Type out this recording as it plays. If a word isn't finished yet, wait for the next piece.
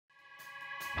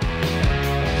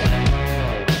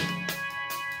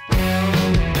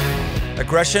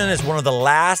Aggression is one of the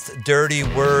last dirty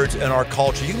words in our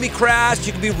culture. You can be crass,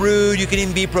 you can be rude, you can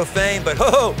even be profane, but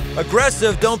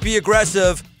aggressive, don't be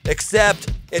aggressive,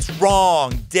 except it's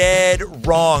wrong, dead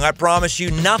wrong. I promise you,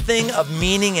 nothing of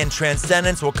meaning and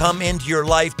transcendence will come into your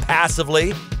life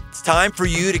passively. It's time for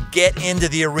you to get into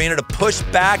the arena, to push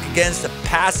back against a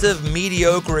passive,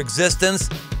 mediocre existence.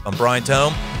 I'm Brian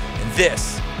Tome, and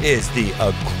this is The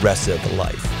Aggressive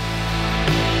Life.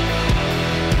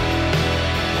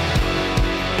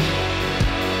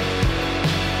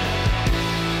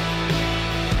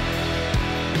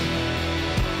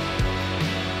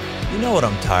 You know what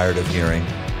I'm tired of hearing?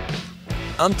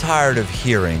 I'm tired of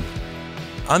hearing,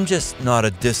 I'm just not a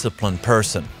disciplined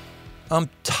person. I'm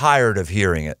tired of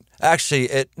hearing it. Actually,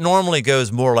 it normally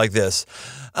goes more like this.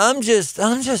 I'm just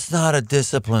not a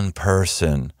disciplined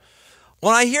person.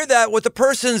 When I hear that, what the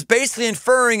person's basically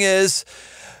inferring is,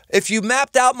 if you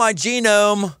mapped out my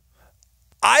genome,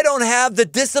 I don't have the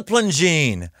discipline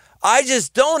gene. I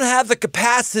just don't have the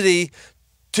capacity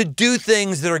to do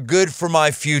things that are good for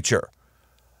my future.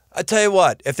 I tell you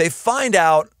what, if they find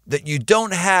out that you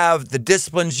don't have the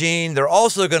discipline gene, they're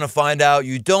also going to find out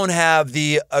you don't have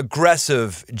the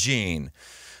aggressive gene.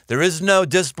 There is no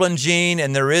discipline gene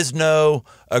and there is no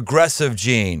aggressive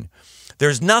gene.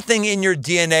 There's nothing in your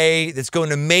DNA that's going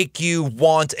to make you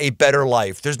want a better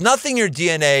life. There's nothing in your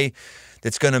DNA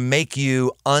that's going to make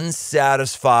you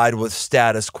unsatisfied with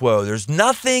status quo. There's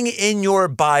nothing in your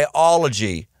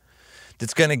biology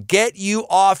that's going to get you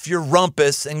off your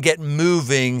rumpus and get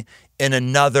moving in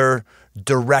another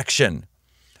direction.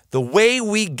 The way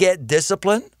we get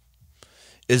discipline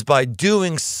is by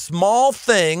doing small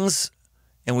things,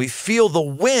 and we feel the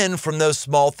win from those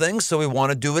small things, so we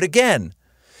want to do it again.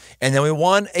 And then we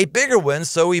want a bigger win,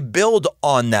 so we build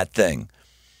on that thing.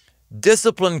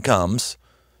 Discipline comes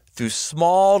through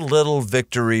small little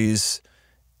victories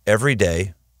every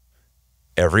day,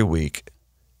 every week,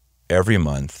 every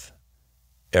month,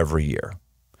 every year.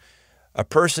 A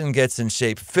person gets in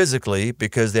shape physically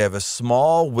because they have a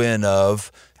small win of,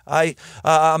 I'm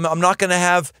not going to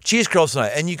have cheese curls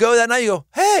tonight. And you go that night, you go,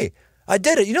 hey, I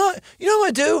did it. You know what I'm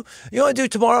going to do? You know what I'm going to do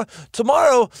tomorrow?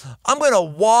 Tomorrow, I'm going to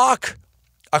walk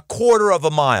a quarter of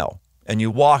a mile. And you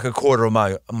walk a quarter of a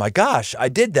mile. Oh my gosh, I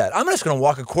did that. I'm just going to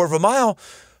walk a quarter of a mile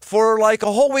for like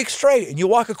a whole week straight. And you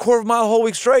walk a quarter of a mile a whole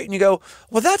week straight. And you go,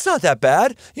 well, that's not that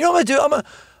bad. You know what I'm going to do?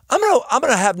 I'm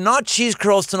gonna have not cheese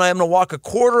curls tonight. I'm gonna walk a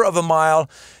quarter of a mile,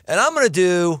 and I'm gonna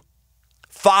do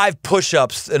 5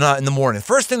 push-ups in the morning.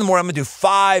 First thing in the morning, I'm gonna do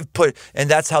 5 and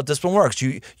that's how discipline works.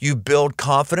 You build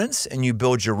confidence and you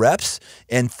build your reps,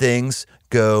 and things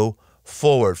go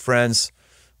forward. Friends,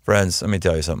 let me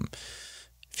tell you something.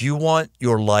 If you want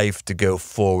your life to go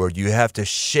forward, you have to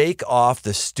shake off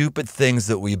the stupid things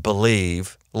that we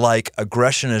believe, like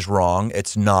aggression is wrong.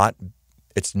 It's not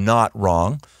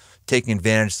wrong. Taking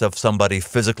advantage of somebody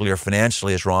physically or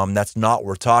financially is wrong. That's not what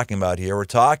we're talking about here. We're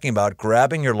talking about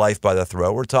grabbing your life by the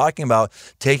throat. We're talking about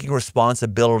taking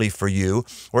responsibility for you.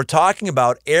 We're talking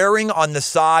about erring on the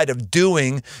side of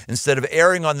doing instead of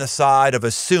erring on the side of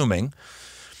assuming.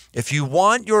 If you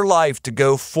want your life to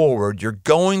go forward, you're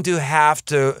going to have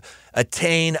to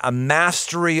attain a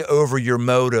mastery over your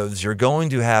motives. You're going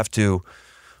to have to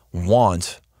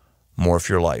want more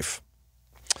for your life.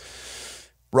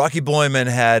 Rocky Boiman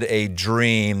had a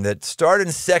dream that started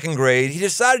in 2nd grade. He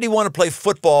decided he wanted to play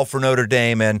football for Notre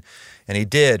Dame, and he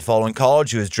did. Following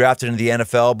college, he was drafted into the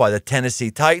NFL by the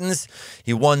Tennessee Titans.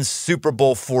 He won Super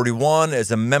Bowl 41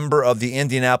 as a member of the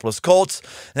Indianapolis Colts.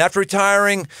 And after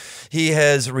retiring, he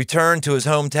has returned to his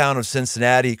hometown of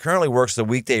Cincinnati. He currently works as a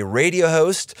weekday radio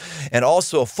host and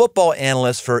also a football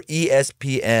analyst for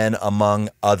ESPN, among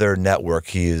other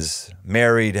networks. He is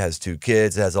married, has 2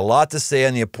 kids, has a lot to say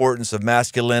on the importance of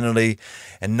masculinity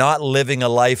and not living a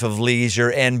life of leisure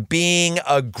and being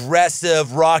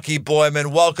aggressive. Rocky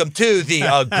Boiman, welcome to The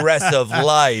Aggressive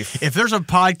Life. If there's a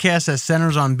podcast that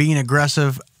centers on being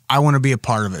aggressive, I want to be a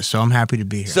part of it, so I'm happy to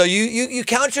be here. So you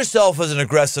count yourself as an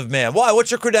aggressive man. Why? What's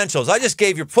your credentials? I just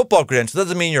gave your football credentials.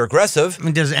 Doesn't mean you're aggressive. I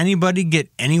mean, does anybody get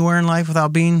anywhere in life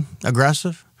without being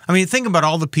aggressive? I mean, think about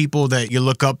all the people that you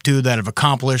look up to that have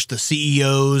accomplished, the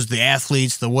CEOs, the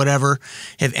athletes, the whatever.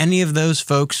 Have any of those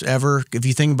folks ever, if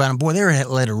you think about them, boy, they were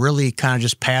led a really kind of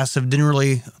just passive, didn't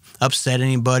really upset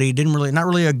anybody, not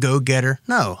really a go-getter.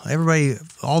 No, everybody,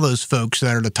 all those folks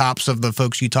that are the tops of the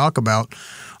folks you talk about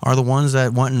are the ones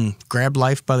that went and grabbed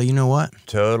life by the you-know-what.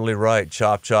 Totally right.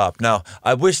 Chop, chop. Now,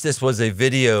 I wish this was a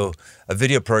video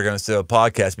program instead of a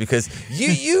podcast, because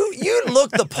you don't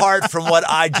look the part from what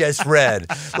I just read.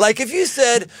 Like if you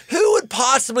said, who would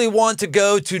possibly want to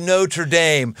go to Notre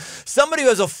Dame? Somebody who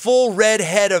has a full red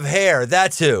head of hair.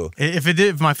 That's who.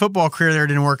 If my football career there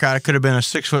didn't work out, it could have been a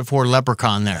 6'4"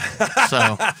 leprechaun there.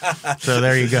 So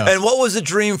there you go. And what was the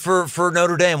dream for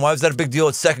Notre Dame? Why was that a big deal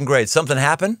at second grade? Something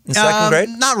happened in second grade?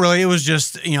 Not really. It was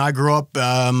just, I grew up,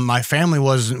 my family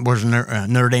was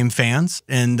Notre Dame fans.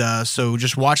 And so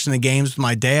just watching the games with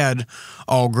my dad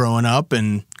all growing up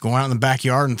and going out in the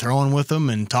backyard and throwing with them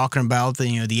and talking about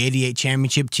the 88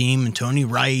 championship team and Tony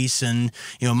Rice and,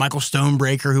 Michael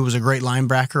Stonebreaker, who was a great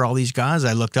linebacker, all these guys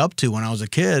I looked up to when I was a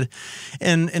kid.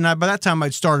 And by that time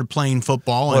I'd started playing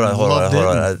football and loved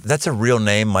it. That's a real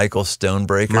name, Michael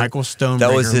Stonebreaker? Michael Stonebreaker.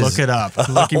 That was his... Look it up.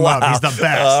 Look him up. He's the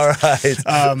best.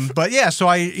 All right. But yeah, so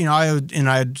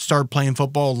I started playing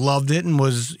football, loved it, and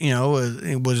was,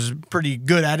 it was pretty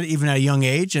good at it even at a young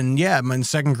age. And yeah, in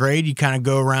second grade, you kind of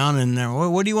go around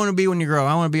and what do you want to be when you grow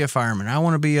up? I want to be a fireman. I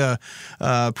want to be a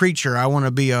preacher. I want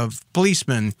to be a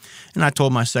policeman. And I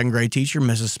told my second grade teacher,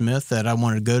 Mrs. Smith, that I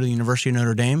wanted to go to the University of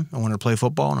Notre Dame. I wanted to play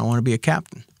football, and I wanted to be a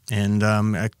captain. And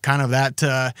kind of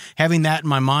that, having that in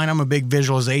my mind, I'm a big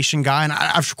visualization guy. And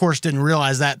I, of course, didn't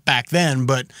realize that back then,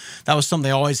 but that was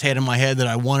something I always had in my head that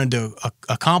I wanted to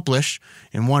accomplish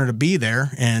and wanted to be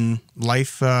there. And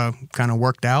life kind of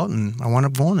worked out, and I wound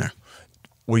up going there.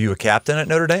 Were you a captain at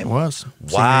Notre Dame? I was.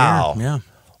 Wow. Yeah.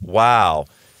 Wow.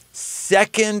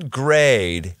 Second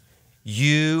grade,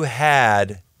 you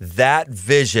had that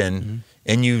vision,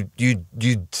 and you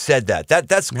said that.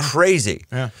 That's crazy.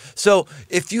 Yeah. So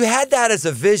if you had that as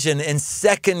a vision in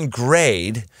second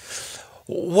grade,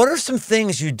 what are some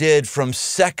things you did from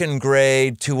second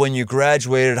grade to when you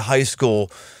graduated high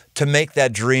school to make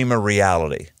that dream a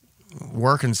reality?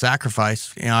 Work and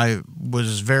sacrifice. I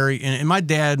was very, and my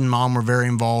dad and mom were very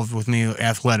involved with me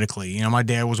athletically. My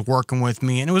dad was working with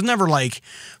me, and it was never like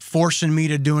forcing me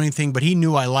to do anything, but he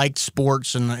knew I liked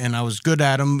sports and I was good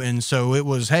at them. And so it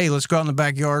was, hey, let's go out in the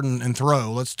backyard and throw,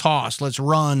 let's toss, let's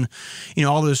run,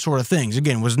 all those sort of things.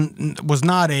 Again, was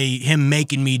not a him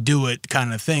making me do it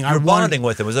kind of thing. You're bonding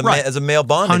with him. It was as a male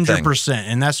bonding 100%. thing.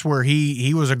 And that's where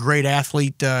he was a great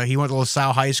athlete. He went to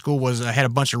LaSalle High School, had a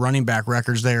bunch of running back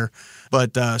records there.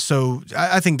 But so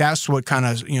I think that's what kind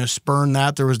of, spurned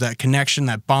that. There was that connection,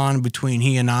 that bond between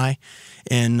he and I.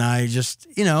 And I just,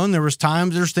 and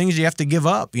there's things you have to give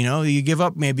up. You give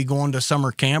up maybe going to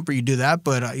summer camp or you do that.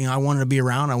 But, I wanted to be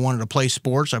around. I wanted to play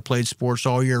sports. I played sports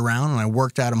all year round, and I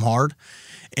worked at them hard.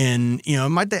 And,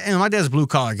 my dad's a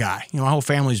blue-collar guy. My whole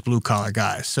family's blue-collar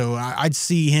guys. So I'd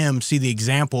see the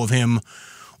example of him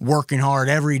working hard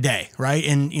every day, right?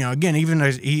 And, again, even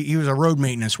as he was a road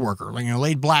maintenance worker,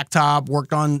 laid blacktop,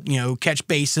 worked on, catch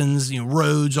basins,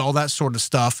 roads, all that sort of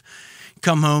stuff.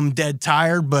 Come home dead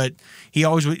tired, but he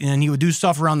would do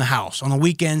stuff around the house. On the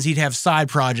weekends, he'd have side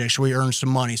projects where he earned some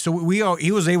money. So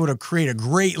he was able to create a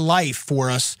great life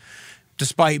for us,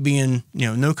 despite being,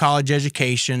 no college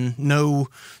education,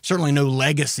 certainly no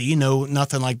legacy,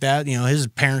 nothing like that. His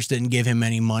parents didn't give him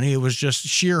any money. It was just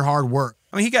sheer hard work.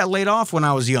 He got laid off when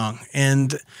I was young,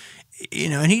 and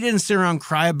and he didn't sit around and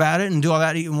cry about it and do all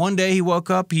that. One day he woke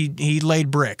up, he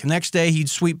laid brick. Next day he'd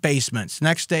sweep basements.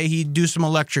 Next day he'd do some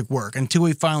electric work until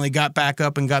he finally got back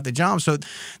up and got the job. So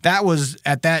that was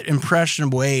at that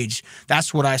impressionable age.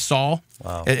 That's what I saw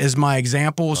as my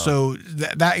example. Wow. So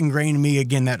that ingrained in me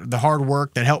again, that the hard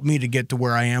work that helped me to get to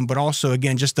where I am, but also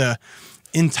again just the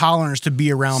intolerance to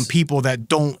be around people that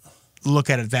don't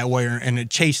look at it that way and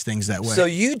chase things that way. So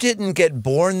you didn't get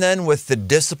born then with the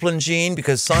discipline gene,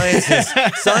 because science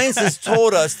has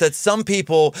told us that some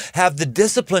people have the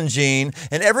discipline gene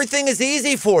and everything is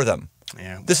easy for them.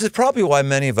 Yeah. This is probably why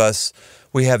many of us,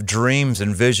 we have dreams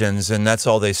and visions, and that's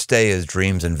all they stay is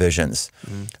dreams and visions.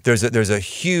 There's a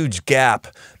huge gap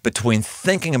between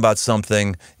thinking about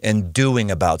something and doing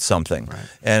about something. Right.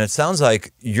 And it sounds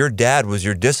like your dad was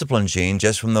your discipline gene,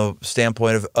 just from the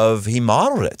standpoint of he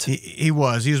modeled it. He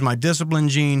was my discipline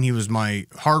gene. He was my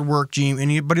hard work gene,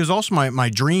 but he was also my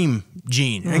dream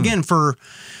gene. And again,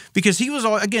 because he was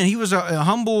a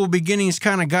humble beginnings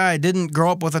kind of guy. Didn't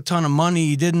grow up with a ton of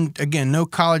money. No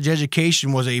college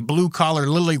education. Was a blue collar,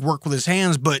 literally worked with his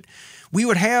hands. But we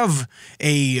would have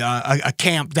a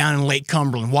camp down in Lake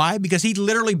Cumberland. Why? Because he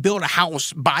literally built a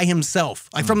house by himself,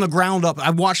 like from the ground up. I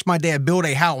watched my dad build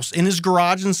a house in his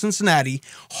garage in Cincinnati,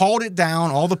 hauled it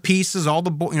down, all the pieces, all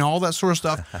that sort of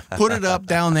stuff, put it up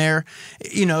down there.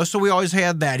 So we always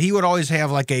had that. He would always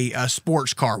have like a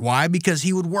sports car. Why? Because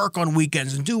he would work on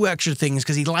weekends and do extra things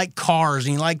because he liked cars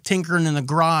and he liked tinkering in the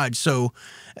garage. So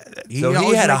he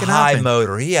had a high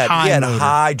motor. He had a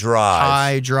high drive.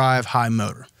 High drive, high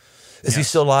motor. Is he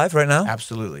still alive right now?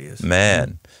 Absolutely is.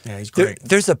 Man. Yeah, he's great.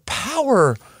 There's a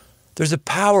power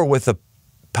with a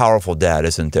powerful dad,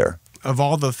 isn't there? Of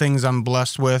all the things I'm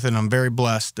blessed with, and I'm very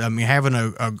blessed, I mean, having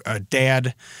a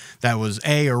dad that was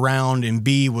A, around, and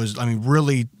B, was, I mean,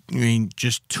 really,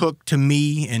 just took to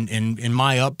me and in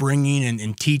my upbringing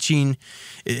and teaching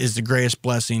is the greatest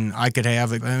blessing I could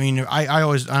have. I mean, I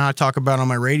always, and I talk about on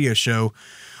my radio show,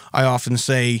 I often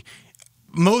say,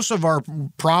 most of our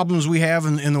problems we have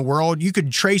in the world, you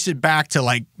could trace it back to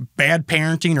like bad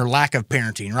parenting or lack of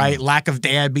parenting, right? Lack of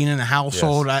dad being in the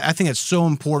household. Yes. I think it's so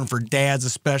important for dads,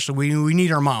 especially. We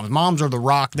need our moms. Moms are the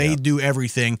rock. They do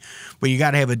everything, but you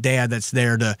got to have a dad that's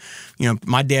there to,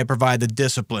 my dad provided the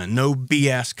discipline, no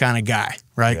BS kind of guy,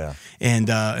 right? Yeah. And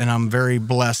I'm very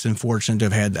blessed and fortunate to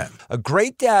have had that. A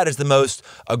great dad is the most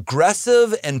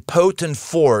aggressive and potent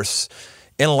force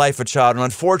in the life of a child. And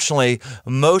unfortunately,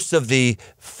 most of the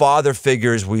father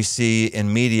figures we see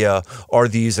in media are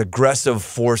these aggressive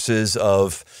forces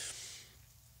of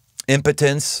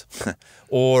impotence,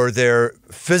 or they're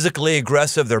physically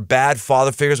aggressive, they're bad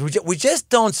father figures. We just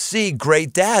don't see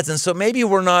great dads. And so maybe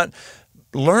we're not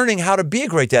learning how to be a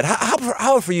great dad.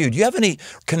 How for you? Do you have any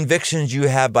convictions you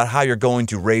have about how you're going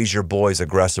to raise your boys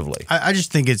aggressively? I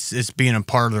just think it's being a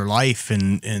part of their life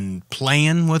and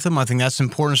playing with them. I think that's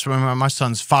important. So my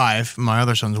son's 5, my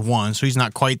other son's 1, so he's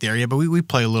not quite there yet, but we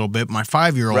play a little bit. My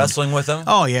 5-year-old. Wrestling with him?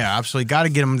 Oh, yeah, absolutely. Got to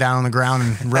get him down on the ground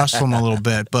and wrestle him a little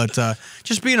bit. But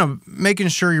just making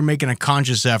sure you're making a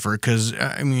conscious effort, because,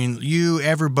 I mean,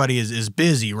 everybody is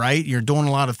busy, right? You're doing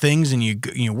a lot of things, and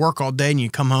you work all day, and you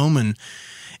come home, and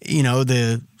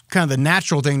the kind of the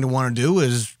natural thing to want to do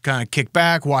is kind of kick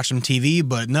back, watch some TV.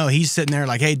 But no, he's sitting there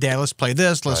like, hey, Dad, let's play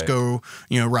this. Let's go,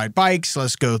 ride bikes.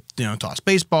 Let's go, toss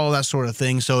baseball, that sort of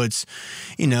thing. So it's,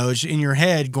 it's in your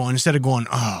head going, instead of going,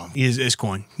 oh, it's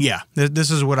going, yeah, this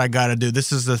is what I got to do.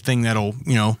 This is the thing that'll,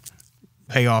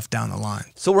 pay off down the line.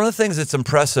 So one of the things that's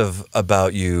impressive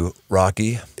about you,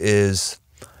 Rocky, is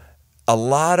a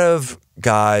lot of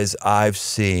guys I've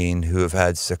seen who have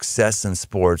had success in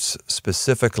sports,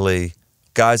 specifically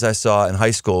guys I saw in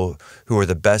high school who were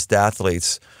the best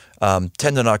athletes, tend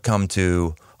to not come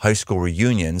to high school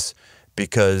reunions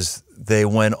because they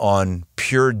went on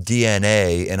pure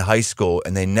DNA in high school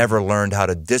and they never learned how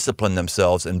to discipline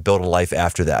themselves and build a life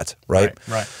after that, right?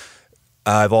 Right.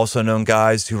 I've also known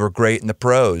guys who were great in the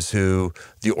pros who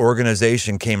the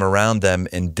organization came around them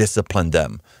and disciplined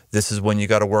them. This is when you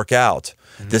got to work out.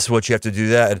 This is what you have to do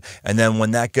that. And then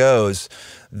when that goes,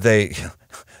 they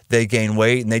gain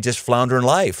weight and they just flounder in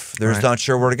life. They're just not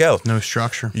sure where to go. No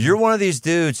structure. You're one of these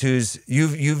dudes who's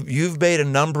you've made a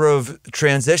number of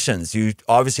transitions. You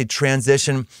obviously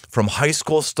transitioned from high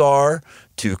school star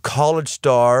to college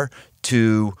star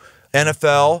to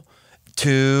NFL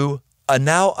to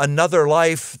now another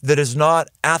life that is not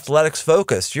athletics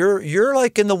focused. You're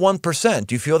like in the 1%.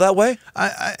 Do you feel that way?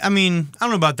 I mean, I don't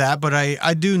know about that, but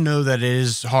I do know that it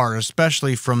is hard,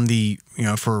 especially from the,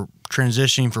 for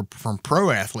transitioning from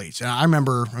pro athletes. And I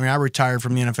remember, I retired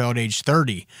from the NFL at age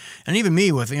 30. And even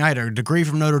me I had a degree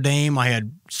from Notre Dame. I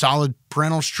had solid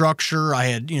parental structure. I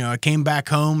had, I came back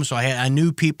home, so I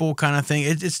knew people kind of thing.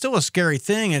 It's still a scary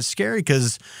thing. It's scary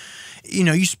because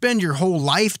you spend your whole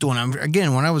life doing it.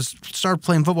 Again, when I started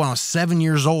playing football, when I was 7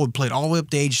 years old, played all the way up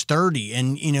to age 30.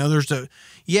 And,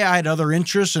 I had other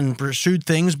interests and pursued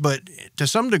things, but to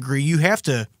some degree, you have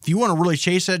to, if you want to really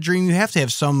chase that dream, you have to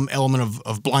have some element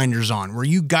of blinders on where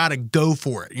you got to go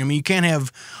for it. You can't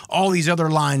have all these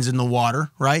other lines in the water,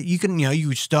 right? You can,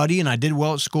 you study, and I did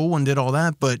well at school and did all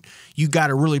that, but you got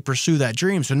to really pursue that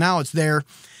dream. So now it's there,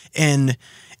 and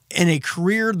in a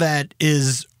career that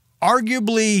is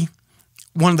arguably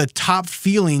one of the top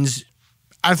feelings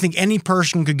I think any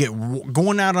person could get,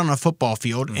 going out on a football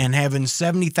field and having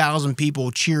 70,000 people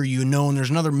cheer you, knowing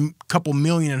there's another couple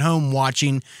million at home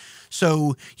watching.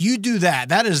 So you do that.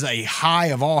 That is a high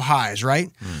of all highs, right?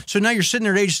 So now you're sitting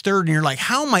there at age 30 and you're like,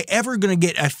 how am I ever going to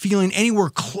get a feeling anywhere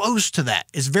close to that?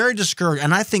 It's very discouraging.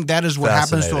 And I think that is what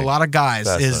happens to a lot of guys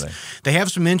is they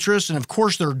have some interest, and of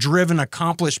course they're driven,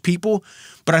 accomplished people.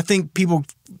 But I think people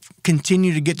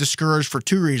continue to get discouraged for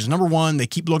 2 reasons. Number one, they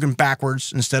keep looking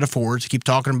backwards instead of forwards. They keep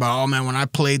talking about, oh man, when I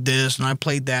played this and I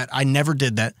played that, I never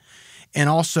did that. And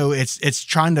also, it's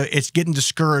getting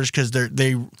discouraged because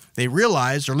they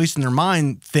realize, or at least in their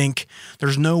mind, think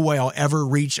there's no way I'll ever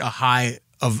reach a high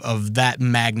of that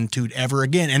magnitude ever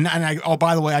again. And oh,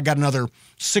 by the way, I got another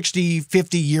 60,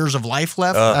 50 years of life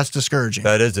left. That's discouraging.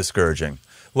 That is discouraging.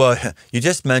 Well, you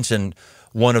just mentioned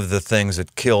one of the things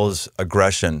that kills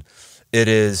aggression It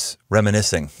is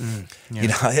reminiscing. Yeah. You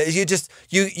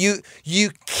know, you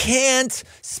can't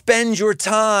spend your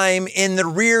time in the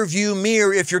rear view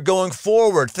mirror if you're going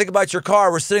forward. Think about your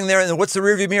car. We're sitting there, and what's the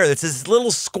rear view mirror? It's this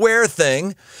little square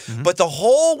thing, but the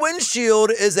whole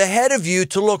windshield is ahead of you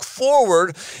to look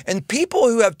forward. And people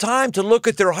who have time to look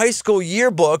at their high school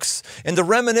yearbooks and to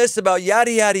reminisce about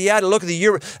yada, yada, yada, look at the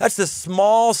year, that's the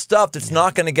small stuff that's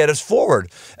not going to get us forward.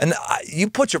 And you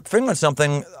put your finger on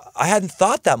something I hadn't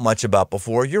thought that much about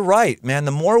before. You're right, man.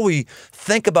 The more we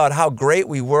think about how great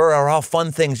we were or how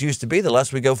fun things used to be, the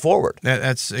less we go forward.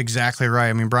 That's exactly right.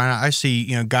 I mean, Brian, I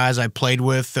see, guys I played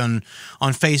with on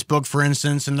Facebook, for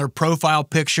instance, and their profile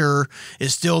picture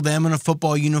is still them in a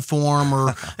football uniform,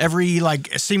 or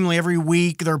seemingly every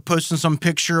week they're posting some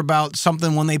picture about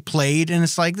something when they played, and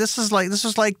it's like this is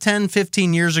like 10,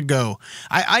 15 years ago.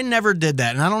 I never did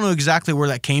that, and I don't know exactly where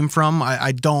that came from.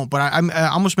 I don't, but I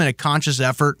almost made a conscious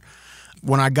effort.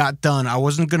 When I got done, I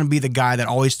wasn't going to be the guy that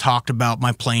always talked about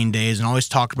my playing days and always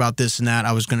talked about this and that.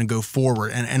 I was going to go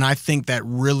forward. And I think that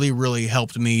really, really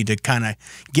helped me to kind of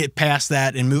get past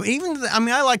that and move.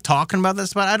 I like talking about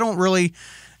this, but I don't really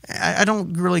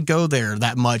go there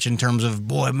that much in terms of,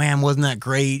 boy, man, wasn't that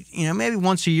great? Maybe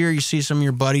once a year you see some of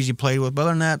your buddies you played with, but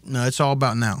other than that, no, it's all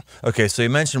about now. Okay, so you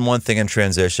mentioned one thing in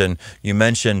transition. You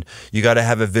mentioned you got to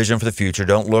have a vision for the future.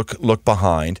 Don't look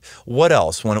behind. What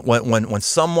else? When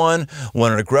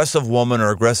an aggressive woman or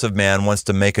aggressive man wants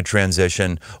to make a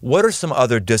transition, what are some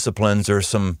other disciplines or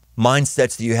some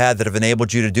mindsets that you had that have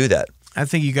enabled you to do that? I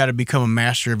think you got to become a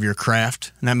master of your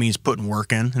craft, and that means putting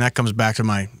work in. And that comes back to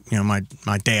my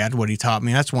dad, what he taught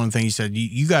me. That's one thing he said.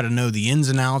 You got to know the ins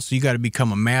and outs. You got to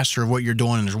become a master of what you're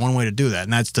doing, and there's one way to do that,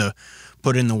 and that's to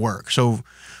put in the work. So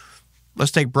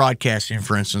let's take broadcasting,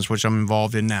 for instance, which I'm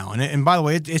involved in now. And by the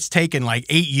way, it's taken like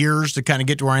 8 years to kind of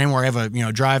get to where I am, where I have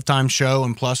a drive time show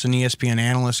and plus an ESPN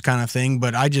analyst kind of thing.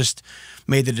 But I just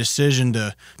made the decision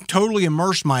to totally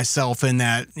immerse myself in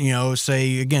that,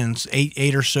 say, again,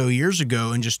 8 or so years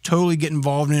ago, and just totally get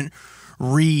involved in it,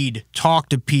 read, talk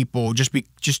to people,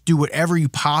 just do whatever you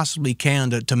possibly can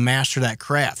to master that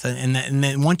craft. And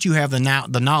then once you have the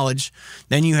knowledge,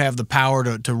 then you have the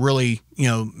power to really,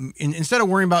 instead of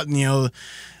worrying about,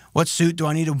 what suit do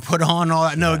I need to put on, all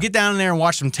that. No, get down there and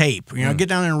watch some tape. Get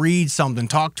down there and read something.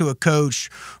 Talk to a coach,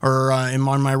 or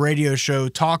on my radio show,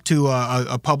 talk to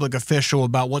a public official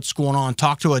about what's going on.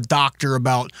 Talk to a doctor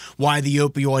about why the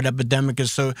opioid epidemic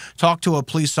is so. Talk to a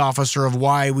police officer of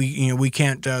why we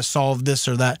can't solve this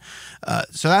or that.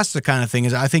 So that's the kind of thing.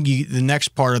 Is I think the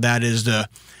next part of that is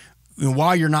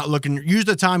while you're not looking, use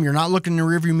the time you're not looking in the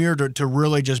rearview mirror to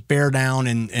really just bear down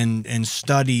and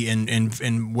study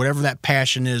and whatever that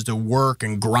passion is, to work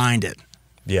and grind it.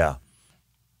 Yeah.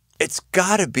 It's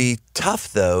got to be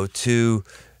tough, though, to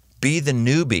be the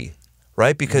newbie,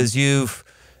 right? Because you've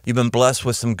been blessed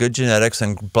with some good genetics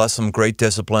and blessed some great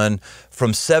discipline.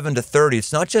 From 7 to 30,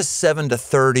 it's not just 7 to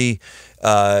 30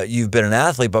 you've been an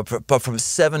athlete, but from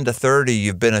 7 to 30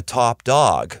 you've been a top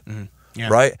dog,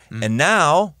 right? And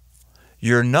now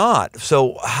you're not.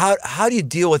 So how do you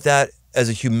deal with that as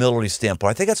a humility standpoint?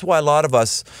 I think that's why a lot of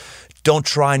us don't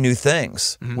try new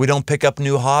things. We don't pick up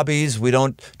new hobbies. We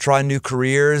don't try new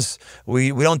careers.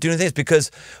 We don't do new things because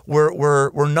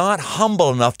we're not humble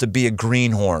enough to be a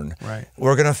greenhorn. Right.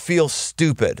 We're gonna feel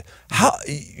stupid. How'd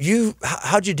you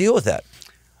deal with that?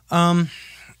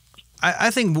 I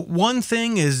think one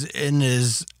thing is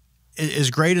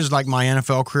as great as like my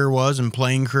NFL career was and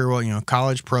playing career,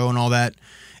 college, pro, and all that.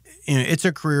 It's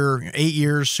a career, 8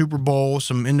 years, Super Bowl,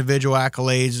 some individual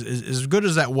accolades. As good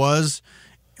as that was,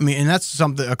 and that's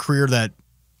a career that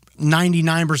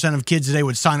 99% of kids today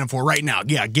would sign up for right now.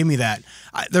 Yeah, give me that.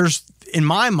 In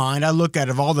my mind, I look at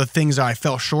of all the things I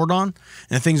fell short on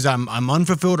and the things I'm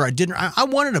unfulfilled or I didn't. I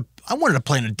wanted to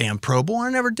play in a damn Pro Bowl.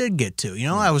 I never did get to.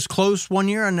 I was close one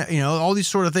year, and all these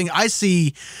sort of things. I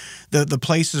see the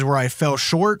places where I fell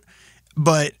short,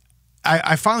 but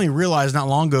I finally realized not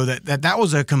long ago that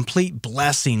was a complete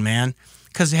blessing, man.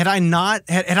 Because had I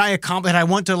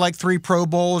went to like 3 Pro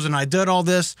Bowls and I did all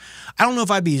this, I don't know if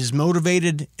I'd be as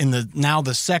motivated in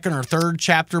the second or third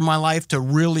chapter of my life to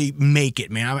really make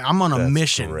it, man. I'm on a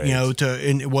mission, great.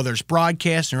 Whether it's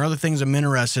broadcasting or other things I'm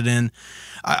interested in.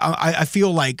 I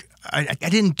feel like I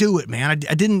didn't do it, man. I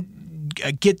didn't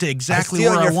get to exactly where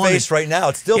I wanted. I see on your face right now.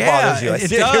 It still bothers you. It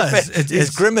does. It's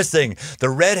grimacing. The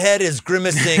redhead is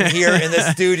grimacing here in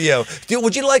the studio. Dude,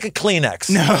 would you like a Kleenex?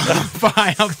 No,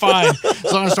 I'm fine. So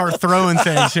I'm gonna start throwing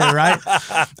things here, right?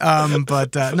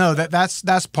 But no,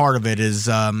 that's part of it. Is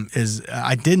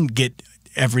I didn't get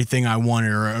everything I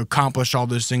wanted or accomplish all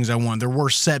those things I want. There were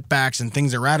setbacks and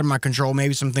things that were out of my control,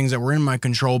 maybe some things that were in my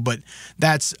control, but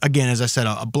that's, again, as I said,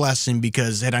 a blessing,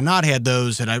 because had I not had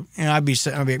those, I'd be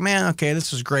like, man, okay,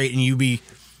 this is great, and you'd be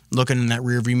looking in that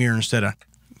rearview mirror instead of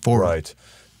forward. Right.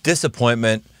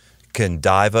 Disappointment can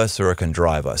dive us or it can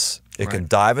drive us. It can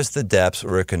dive us to the depths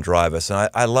or it can drive us. And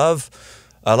I love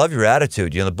your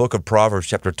attitude. You know, the book of Proverbs,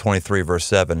 chapter 23, verse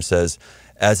 7 says,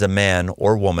 as a man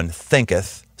or woman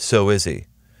thinketh, so is he.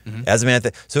 As a man,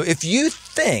 so if you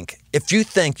think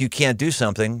you can't do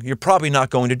something, you're probably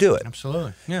not going to do it.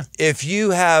 Absolutely, yeah. If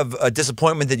you have a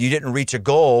disappointment that you didn't reach a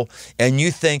goal and you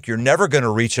think you're never going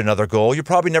to reach another goal, you're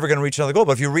probably never going to reach another goal.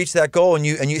 But if you reach that goal and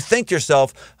you think to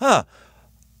yourself,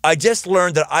 I just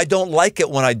learned that I don't like it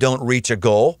when I don't reach a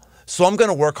goal, so I'm going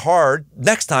to work hard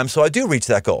next time so I do reach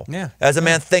that goal. Yeah. As a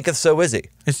man thinketh, so is he.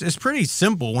 It's pretty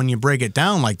simple when you break it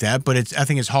down like that, but I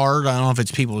think it's hard. I don't know if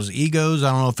it's people's egos.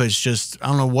 I don't know if it's just, I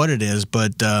don't know what it is,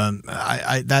 but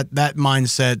that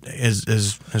mindset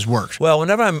has worked. Well,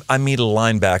 whenever I meet a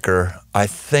linebacker, I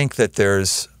think that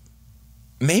there's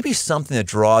maybe something that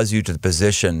draws you to the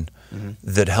position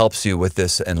that helps you with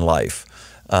this in life.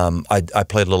 I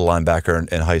played little linebacker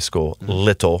in high school.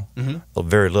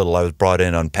 Very little. I was brought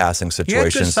in on passing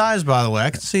situations. You had good size, by the way. I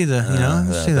can see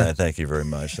that. Thank you very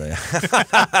much. Sure.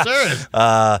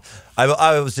 I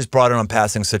was just brought in on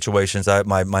passing situations.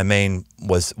 My main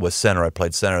was center. I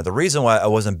played center. The reason why I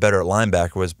wasn't better at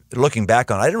linebacker was, looking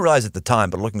back on it, I didn't realize at the time,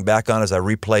 but looking back on it as I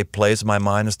replay plays in my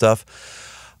mind and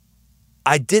stuff,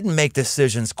 I didn't make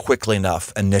decisions quickly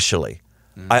enough initially.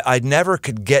 I never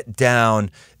could get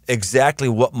down exactly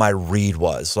what my read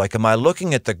was. Like, am I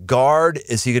looking at the guard?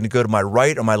 Is he going to go to my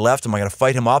right or my left? Am I going to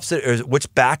fight him opposite? Or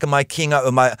which back am I keying up?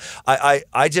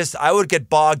 I would get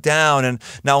bogged down. And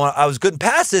now when I was good in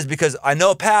passes, because I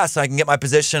know a pass, I can get my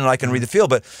position and I can read the field.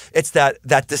 But it's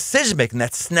that decision making,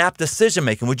 that snap decision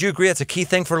making. Would you agree that's a key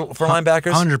thing for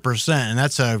linebackers? 100%, and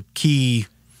that's a key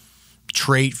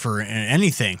trait for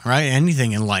anything, right?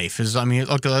 Anything in life is, I mean,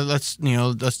 look, let's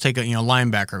take a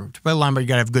linebacker. To play linebacker, you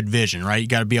gotta have good vision, right? You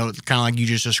gotta be able to, kind of like you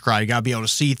just described, you gotta be able to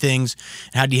see things.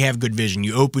 And how do you have good vision?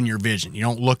 You open your vision. You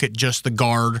don't look at just the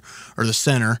guard or the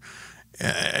center.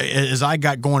 As I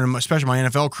got going, especially my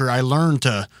NFL career, I learned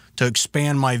to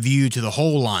expand my view to the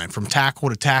whole line, from tackle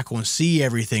to tackle, and see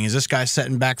everything. Is this guy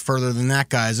setting back further than that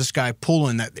guy? Is this guy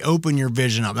pulling? That open your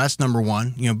vision up. That's number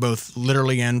one, both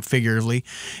literally and figuratively.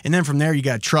 And then from there, you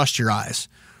got to trust your eyes,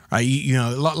 right?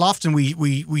 Often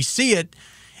we see it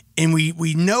and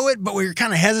we know it, but we're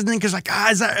kind of hesitant because, like,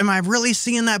 am I really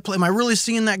seeing that play? Am I really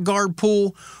seeing that guard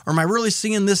pull? Or am I really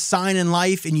seeing this sign in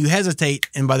life? And you hesitate,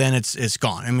 and by then it's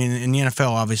gone. I mean, in the NFL,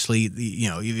 obviously,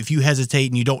 if you hesitate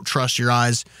and you don't trust your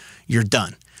eyes, you're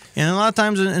done. And a lot of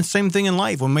times, and same thing in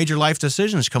life, when major life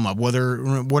decisions come up,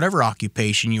 whatever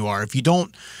occupation you are, if you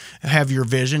don't have your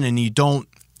vision and you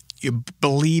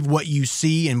believe what you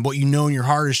see and what you know in your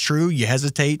heart is true, you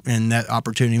hesitate, and that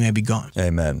opportunity may be gone.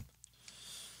 Amen.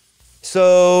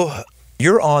 So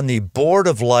you're on the Board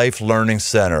of Life Learning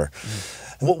Center.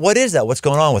 What is that? What's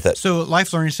going on with it? So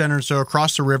Life Learning Center, so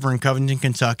across the river in Covington,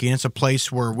 Kentucky, and it's a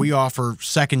place where we offer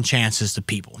second chances to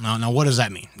people. Now what does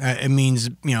that mean? It means,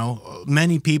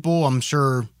 many people, I'm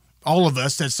sure all of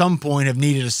us at some point have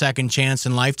needed a second chance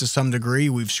in life to some degree.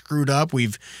 We've screwed up.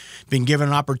 We've been given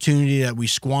an opportunity that we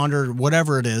squandered,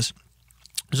 whatever it is.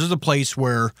 This is a place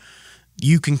where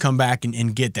you can come back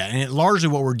and get that. And largely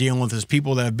what we're dealing with is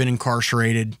people that have been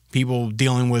incarcerated, people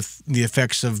dealing with the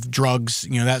effects of drugs,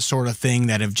 that sort of thing,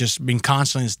 that have just been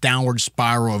constantly in this downward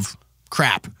spiral of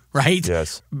crap, right?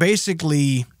 Yes.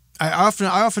 Basically, I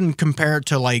often compare it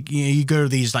to, like, you go to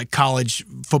these, like, college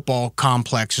football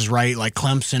complexes, right? Like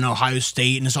Clemson, Ohio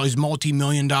State, and it's all these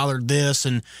multi-million-dollar this,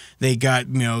 and they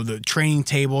got, the training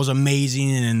table is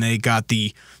amazing, and they got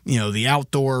the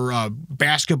outdoor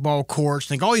basketball courts,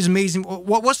 they got all these amazing.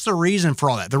 What's the reason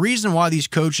for all that? The reason why these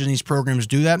coaches and these programs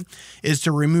do that is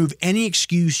to remove any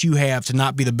excuse you have to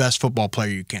not be the best football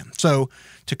player you can. So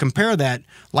to compare that,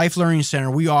 Life Learning Center,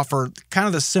 we offer kind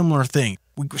of the similar thing.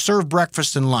 We serve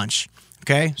breakfast and lunch,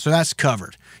 okay? So that's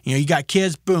covered. You got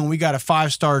kids, boom, we got a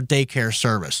 5-star daycare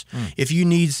service. If you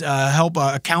need help,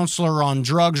 a counselor on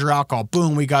drugs or alcohol,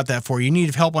 boom, we got that for you. You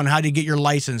need help on how to get your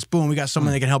license, boom, we got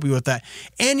someone that can help you with that.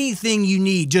 Anything you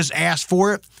need, just ask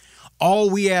for it. all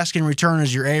we ask in return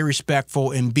is you're A,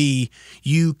 respectful, and B,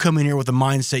 you come in here with a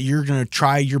mindset you're going to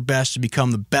try your best to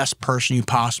become the best person you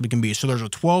possibly can be. So there's a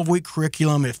 12-week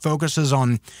curriculum. It focuses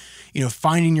on,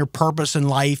 finding your purpose in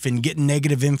life and getting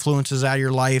negative influences out of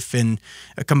your life, and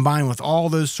combined with all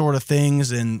those sort of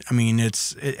things. And I mean,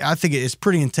 I think it's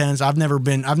pretty intense. I've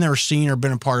never seen or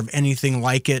been a part of anything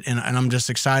like it, and I'm just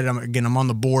excited. I'm on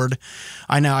the board.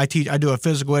 I do a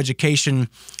physical education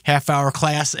half-hour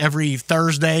class every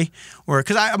Thursday,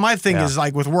 because my thing is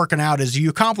like with working out is you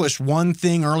accomplish one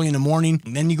thing early in the morning,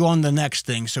 and then you go on to the next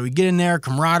thing. So we get in there,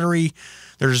 camaraderie.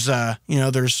 There's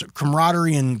there's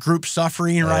camaraderie and group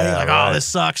suffering, right? Yeah, like, right. oh, this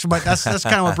sucks, but that's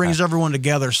kind of what brings everyone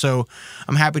together. So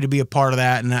I'm happy to be a part of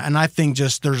that, and I think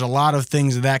just there's a lot of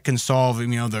things that can solve.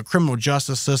 The criminal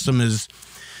justice system is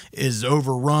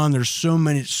overrun. There's so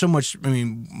much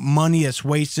money that's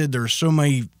wasted. There's so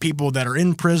many people that are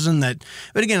in prison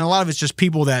but again, a lot of it's just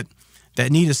people that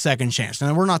need a second chance.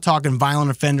 And we're not talking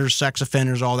violent offenders, sex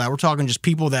offenders, all that. We're talking just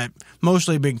people that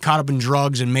mostly have been caught up in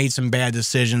drugs and made some bad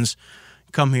decisions.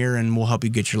 Come here and we'll help you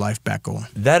get your life back going.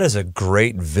 That is a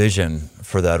great vision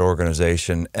for that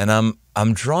organization. And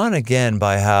I'm drawn again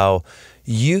by how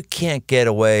you can't get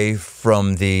away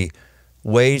from the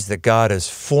ways that God has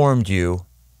formed you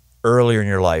earlier in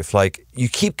your life. Like, you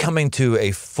keep coming to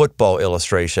a football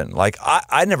illustration. Like,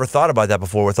 I never thought about that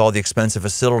before with all the expensive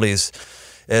facilities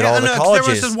at all the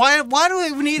colleges. Says, why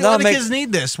do we need? Why do kids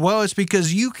need this? Well, it's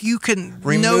because you can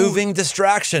removing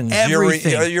distractions.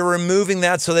 Everything. You're removing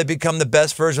that so they become the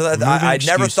best version of that. I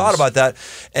never thought about that,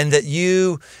 and that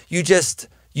you've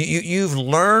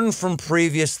learned from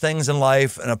previous things in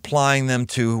life and applying them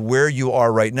to where you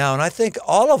are right now. And I think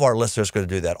all of our listeners are going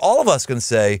to do that. All of us can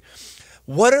say,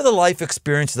 what are the life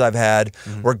experiences I've had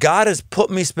where God has put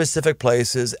me specific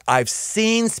places? I've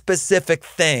seen specific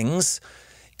things.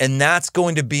 And that's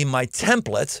going to be my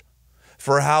template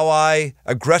for how I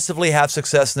aggressively have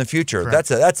success in the future. Correct.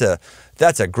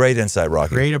 That's a great insight,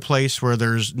 Rocky. Create a place where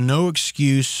there's no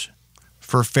excuse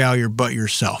for failure but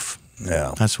yourself.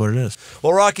 Yeah. That's what it is.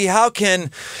 Well, Rocky, how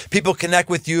can people connect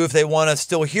with you if they want to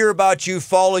still hear about you,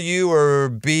 follow you, or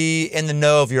be in the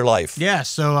know of your life? Yeah,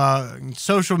 so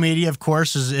social media, of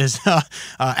course, is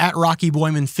at Rocky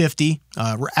Boiman 50.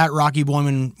 At Rocky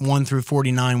Boiman 1 through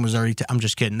 49 was already, I'm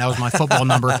just kidding. That was my football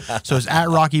number. So it's at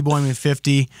Rocky Boiman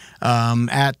 50,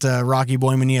 at Rocky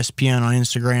Boiman ESPN on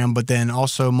Instagram, but then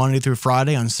also Monday through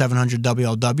Friday on 700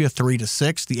 WLW, 3 to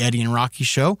 6, the Eddie and Rocky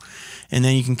Show. And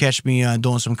then you can catch me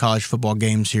doing some college football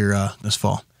games here this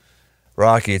fall.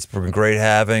 Rocky, it's been great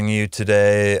having you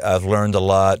today. I've learned a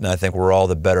lot, and I think we're all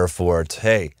the better for it.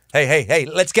 Hey,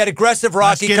 let's get aggressive,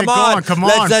 Rocky. Let's get Come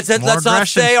on. Let's not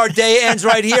say our day ends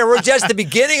right here. We're just the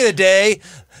beginning of the day.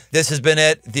 This has been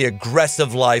it, The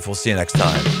Aggressive Life. We'll see you next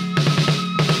time.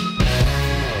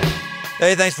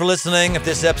 Hey, thanks for listening. If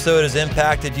this episode has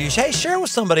impacted you, hey, share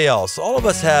with somebody else. All of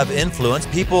us have influence,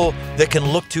 people that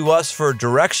can look to us for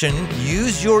direction.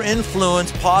 Use your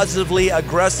influence positively,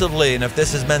 aggressively. And if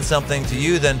this has meant something to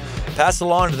you, then pass it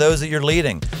along to those that you're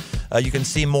leading. You can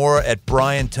see more at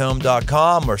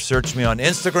briantome.com or search me on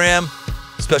Instagram.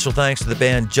 Special thanks to the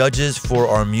band Judges for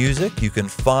our music. You can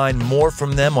find more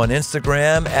from them on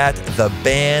Instagram at The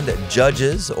Band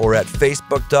Judges or at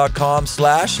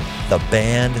facebook.com/The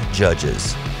Band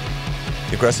Judges.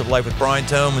 The Aggressive Life with Brian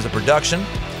Tome is a production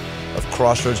of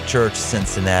Crossroads Church,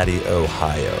 Cincinnati,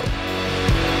 Ohio.